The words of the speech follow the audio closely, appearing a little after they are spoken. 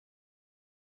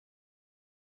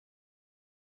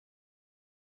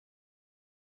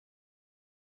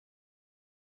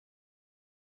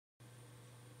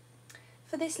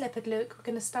For this leopard look, we're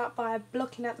going to start by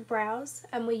blocking out the brows,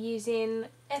 and we're using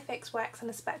FX wax and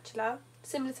a spatula.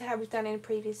 Similar to how we've done in a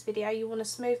previous video, you want to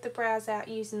smooth the brows out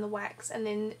using the wax and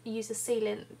then use a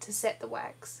sealant to set the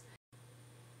wax.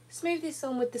 Smooth this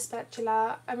on with the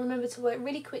spatula, and remember to work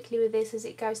really quickly with this as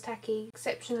it goes tacky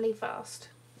exceptionally fast.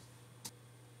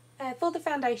 For the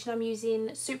foundation, I'm using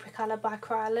Supracolor by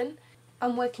Kryolan.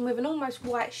 I'm working with an almost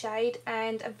white shade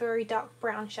and a very dark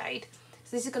brown shade.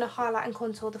 So this is going to highlight and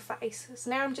contour the face. So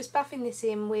now I'm just buffing this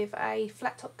in with a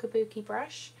flat top kabuki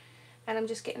brush, and I'm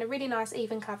just getting a really nice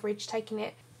even coverage, taking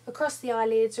it across the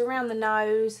eyelids, around the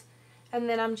nose, and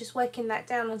then I'm just working that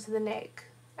down onto the neck.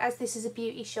 As this is a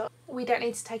beauty shot, we don't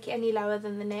need to take it any lower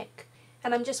than the neck.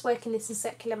 And I'm just working this in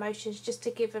circular motions just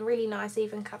to give a really nice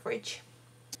even coverage.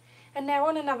 And now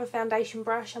on another foundation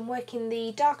brush, I'm working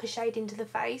the darker shade into the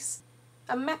face.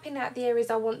 I'm mapping out the areas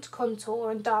I want to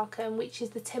contour and darken, which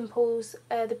is the temples,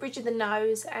 the bridge of the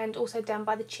nose, and also down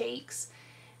by the cheeks.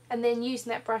 And then using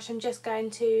that brush, I'm just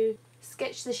going to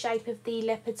sketch the shape of the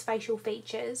leopard's facial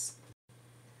features.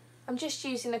 I'm just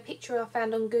using a picture I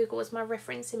found on Google as my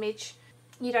reference image.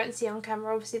 You don't see on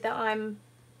camera, obviously, that I'm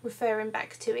referring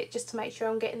back to it just to make sure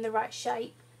I'm getting the right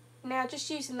shape. Now, just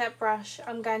using that brush,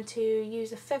 I'm going to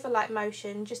use a feather-like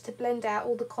motion just to blend out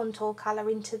all the contour colour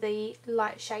into the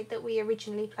light shade that we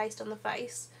originally placed on the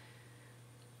face.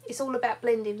 It's all about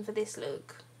blending for this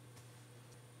look.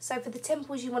 So for the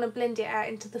temples, you want to blend it out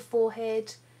into the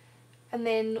forehead, and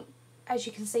then as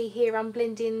you can see here, I'm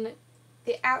blending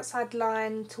the outside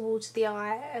line towards the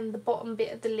eye, and the bottom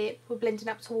bit of the lip we're blending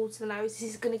up towards the nose. This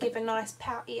is going to give a nice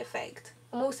pouty effect.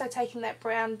 I'm also taking that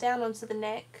brown down onto the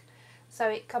neck, so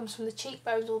it comes from the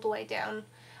cheekbones all the way down,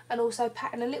 and also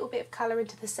patting a little bit of colour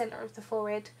into the centre of the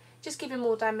forehead, just giving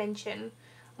more dimension.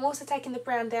 I'm also taking the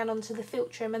brown down onto the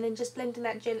philtrum and then just blending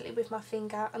that gently with my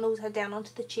finger, and also down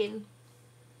onto the chin.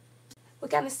 We're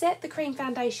going to set the cream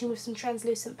foundation with some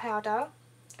translucent powder.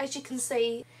 As you can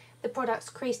see, the product's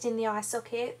creased in the eye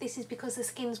socket. This is because the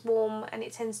skin's warm and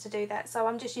it tends to do that, so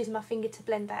I'm just using my finger to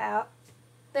blend that out.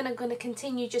 Then I'm going to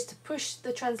continue just to push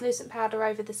the translucent powder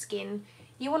over the skin.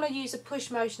 You want to use a push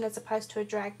motion as opposed to a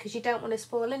drag, because you don't want to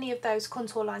spoil any of those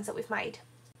contour lines that we've made.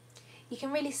 You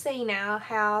can really see now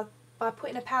how by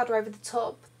putting a powder over the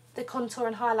top, the contour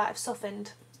and highlight have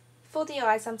softened. For the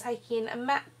eyes, I'm taking a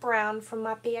matte brown from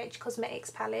my BH Cosmetics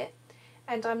palette,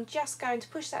 and I'm just going to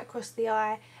push that across the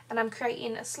eye, and I'm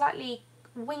creating a slightly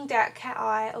winged out cat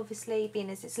eye, obviously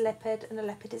being as it's a leopard and a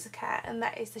leopard is a cat, and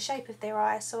that is the shape of their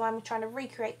eye, so I'm trying to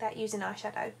recreate that using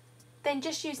eyeshadow. Then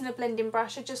just using a blending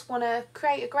brush, I just want to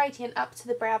create a gradient up to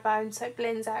the brow bone so it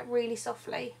blends out really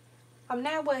softly. I'm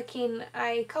now working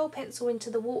a Kohl pencil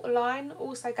into the waterline,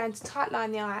 also going to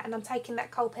tightline the eye, and I'm taking that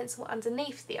Kohl pencil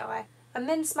underneath the eye. I'm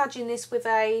then smudging this with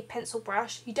a pencil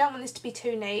brush. You don't want this to be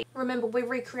too neat. Remember, we're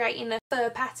recreating a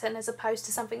fur pattern as opposed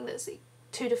to something that's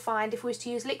too defined. If we was to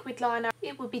use liquid liner,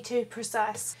 it would be too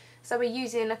precise. So we're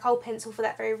using a Kohl pencil for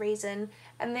that very reason.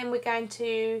 And then we're going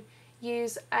to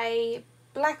use a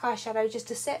black eyeshadow just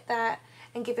to set that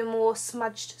and give a more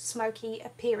smudged, smoky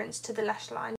appearance to the lash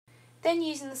line. Then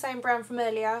using the same brown from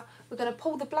earlier, we're going to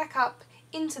pull the black up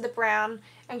into the brown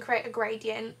and create a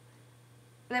gradient.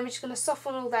 And then we're just going to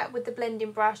soften all that with the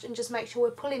blending brush and just make sure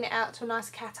we're pulling it out to a nice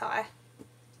cat eye.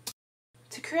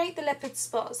 To create the leopard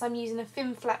spots, I'm using a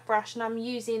thin flat brush, and I'm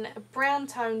using a brown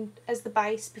tone as the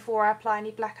base before I apply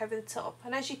any black over the top.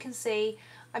 And as you can see,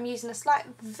 I'm using a slight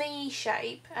V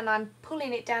shape, and I'm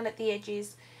pulling it down at the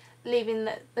edges, leaving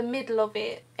the middle of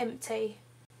it empty.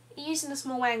 Using a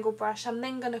small angle brush, I'm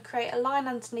then going to create a line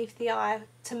underneath the eye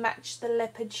to match the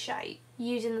leopard shape,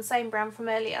 using the same brown from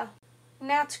earlier.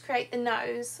 Now to create the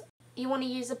nose, you want to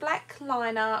use a black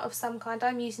liner of some kind.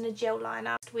 I'm using a gel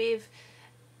liner with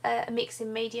a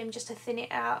mixing medium just to thin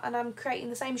it out, and I'm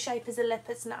creating the same shape as a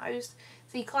leopard's nose.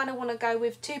 So you kind of want to go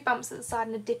with two bumps at the side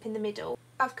and a dip in the middle.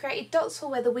 I've created dots for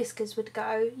where the whiskers would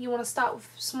go. You want to start with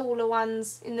smaller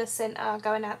ones in the centre,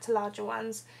 going out to larger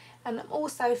ones. And I'm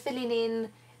also filling in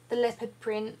the leopard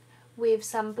print with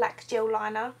some black gel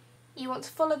liner. You want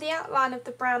to follow the outline of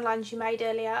the brown lines you made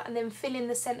earlier and then fill in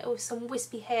the centre with some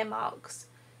wispy hair marks.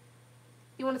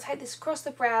 You want to take this across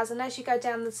the brows, and as you go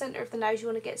down the centre of the nose you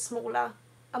want to get smaller.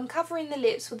 I'm covering the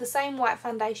lips with the same white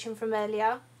foundation from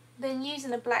earlier. Then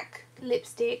using a black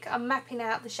lipstick, I'm mapping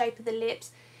out the shape of the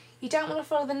lips. You don't want to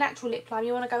follow the natural lip line,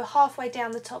 you want to go halfway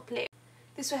down the top lip.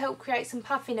 This will help create some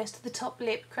puffiness to the top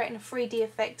lip, creating a 3D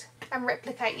effect and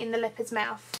replicating the leopard's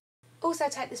mouth. Also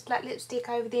take this black lipstick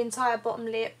over the entire bottom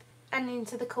lip and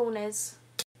into the corners.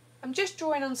 I'm just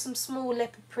drawing on some small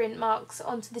leopard print marks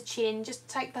onto the chin, just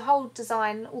to take the whole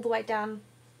design all the way down.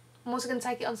 I'm also going to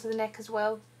take it onto the neck as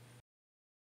well.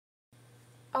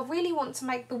 I really want to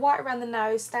make the white around the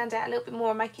nose stand out a little bit more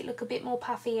and make it look a bit more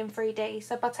puffy and 3D.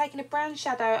 So by taking a brown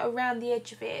shadow around the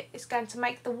edge of it, it's going to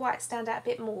make the white stand out a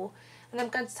bit more. And I'm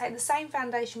going to take the same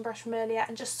foundation brush from earlier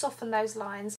and just soften those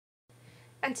lines.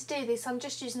 And to do this, I'm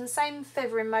just using the same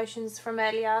feathering motions from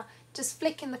earlier, just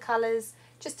flicking the colours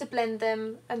just to blend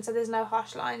them and so there's no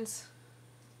harsh lines.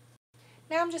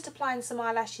 Now I'm just applying some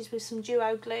eyelashes with some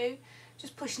duo glue.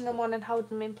 Just pushing them on and holding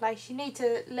them in place. You need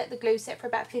to let the glue set for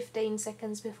about 15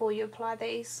 seconds before you apply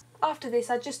these. After this,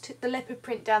 I just took the leopard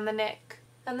print down the neck.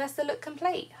 And that's the look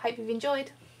complete. Hope you've enjoyed.